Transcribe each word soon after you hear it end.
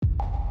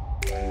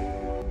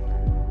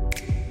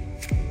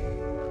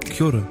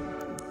Kia ora.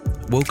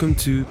 Welcome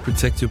to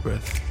Protect Your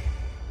Breath.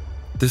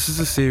 This is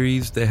a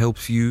series that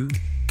helps you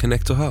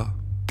connect to Ha.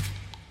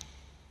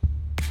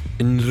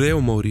 In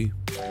reo Māori,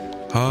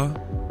 Ha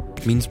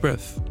means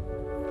breath.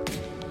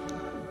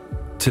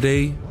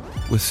 Today,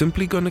 we're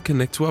simply going to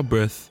connect to our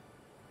breath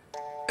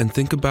and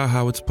think about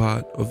how it's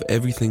part of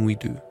everything we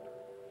do.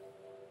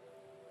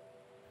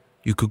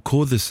 You could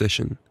call this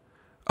session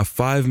a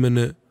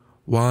 5-minute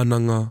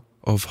wānanga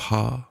of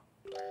Ha.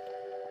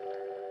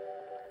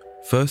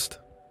 First,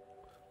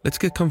 let's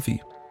get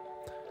comfy.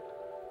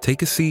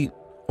 Take a seat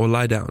or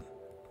lie down,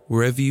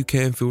 wherever you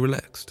can feel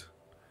relaxed.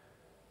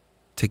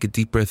 Take a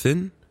deep breath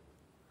in,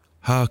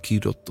 ha ki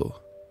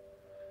roto,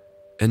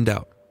 and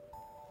out,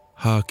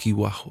 ha ki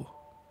waho.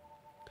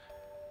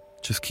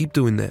 Just keep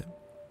doing that,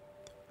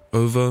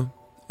 over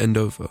and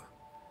over.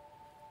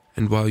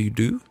 And while you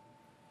do,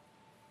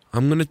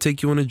 I'm going to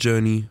take you on a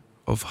journey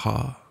of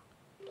Ha.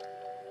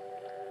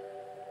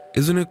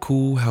 Isn't it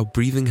cool how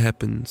breathing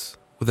happens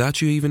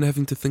without you even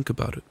having to think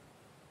about it?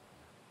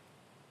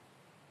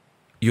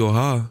 Your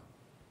Ha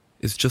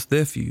is just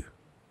there for you.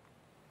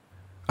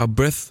 Our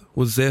breath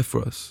was there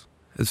for us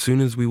as soon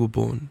as we were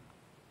born.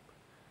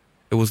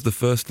 It was the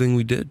first thing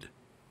we did.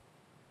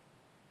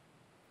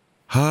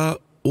 Ha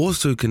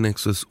also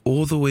connects us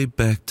all the way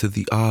back to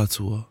the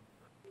Atua.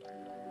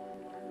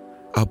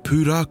 Our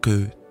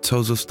pūrākau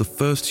tells us the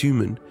first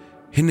human,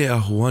 Hine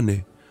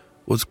Ahoane,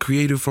 was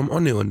created from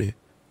One,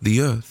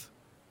 the earth,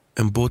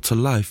 and brought to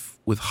life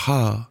with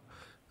Ha,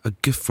 a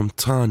gift from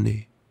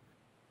Tāne.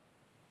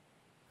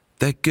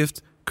 That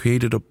gift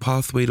created a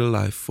pathway to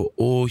life for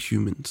all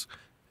humans,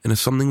 and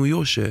it's something we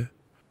all share.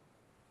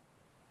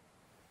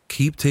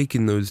 Keep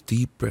taking those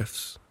deep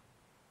breaths.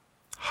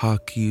 Ha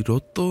ki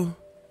roto,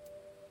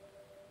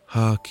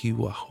 ha ki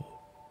waho.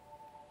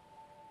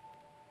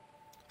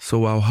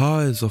 So our Ha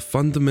is a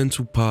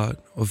fundamental part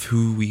of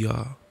who we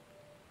are.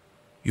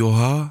 Your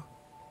Ha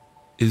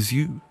is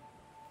you.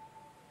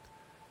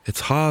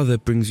 It's Ha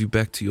that brings you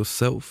back to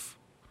yourself.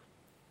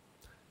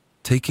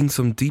 Taking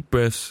some deep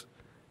breaths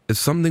is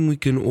something we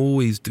can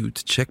always do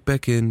to check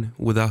back in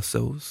with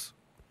ourselves.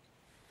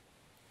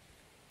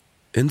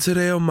 In te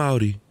reo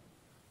Māori,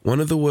 one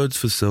of the words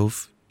for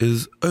self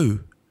is o.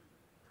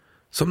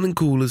 Something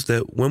cool is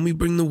that when we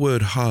bring the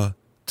word Ha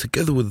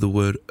together with the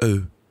word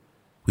o,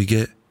 we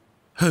get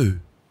ho.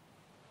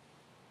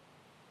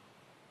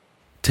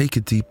 Take a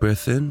deep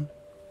breath in,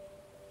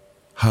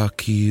 ha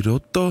ki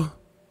roto,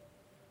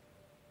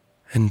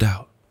 and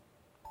out,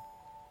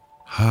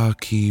 ha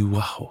ki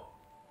waho.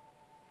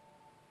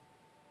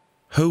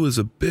 Ho is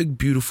a big,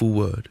 beautiful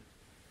word.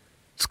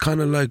 It's kind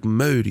of like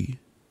Māori.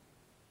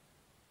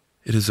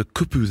 It is a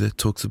kupu that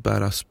talks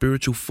about our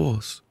spiritual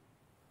force,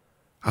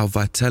 our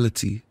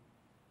vitality.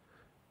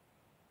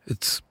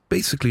 It's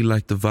basically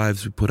like the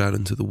vibes we put out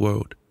into the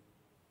world.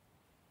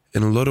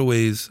 In a lot of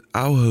ways,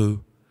 our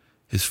Ho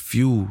is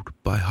fueled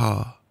by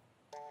Ha.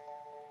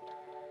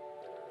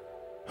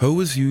 Ho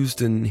is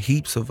used in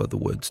heaps of other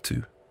words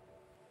too.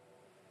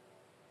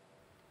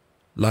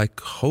 Like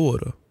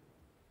haere,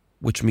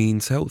 which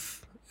means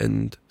health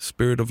and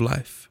spirit of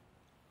life.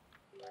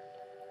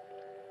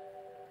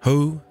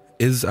 Ho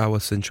is our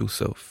essential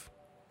self.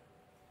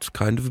 It's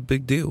kind of a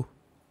big deal.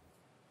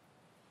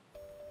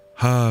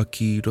 Ha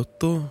ki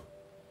roto,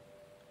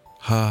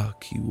 ha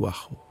ki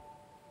waho.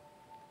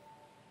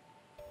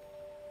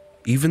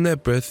 Even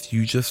that breath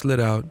you just let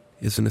out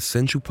is an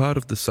essential part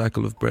of the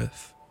cycle of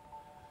breath.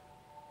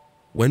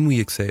 When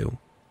we exhale,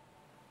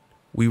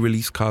 we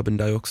release carbon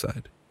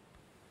dioxide.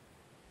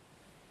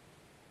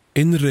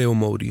 In reo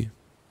Māori,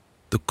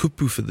 the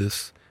kupu for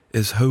this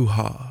is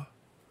ho-ha.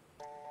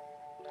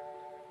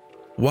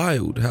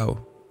 Wild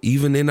how,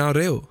 even in our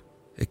reo,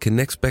 it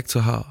connects back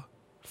to Ha,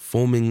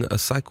 forming a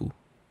cycle.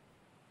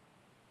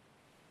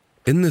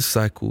 In this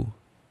cycle,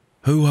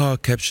 ho-ha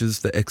captures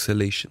the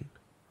exhalation,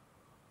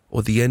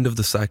 or the end of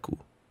the cycle,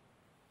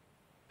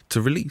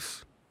 to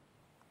release,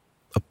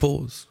 a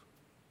pause.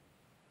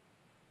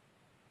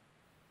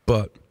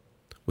 But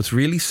what's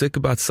really sick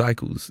about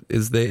cycles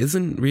is there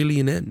isn't really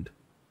an end.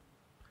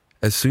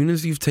 As soon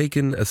as you've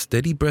taken a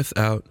steady breath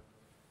out,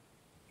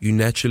 you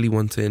naturally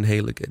want to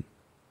inhale again.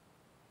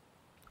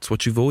 It's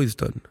what you've always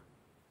done.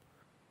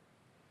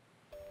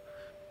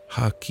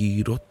 Ha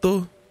ki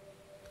roto,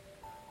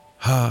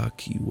 ha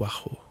ki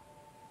waho.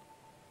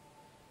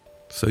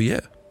 So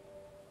yeah,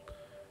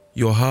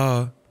 your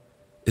Ha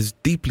is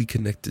deeply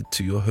connected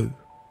to your Ho,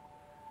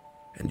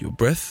 and your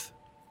breath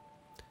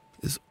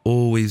is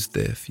always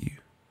there for you.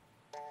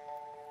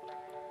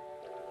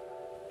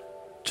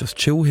 Just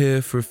chill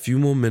here for a few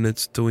more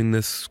minutes doing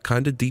this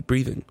kind of deep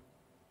breathing.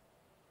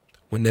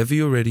 Whenever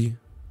you're ready,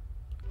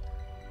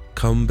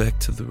 come back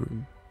to the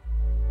room.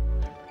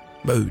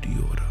 Modi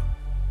order.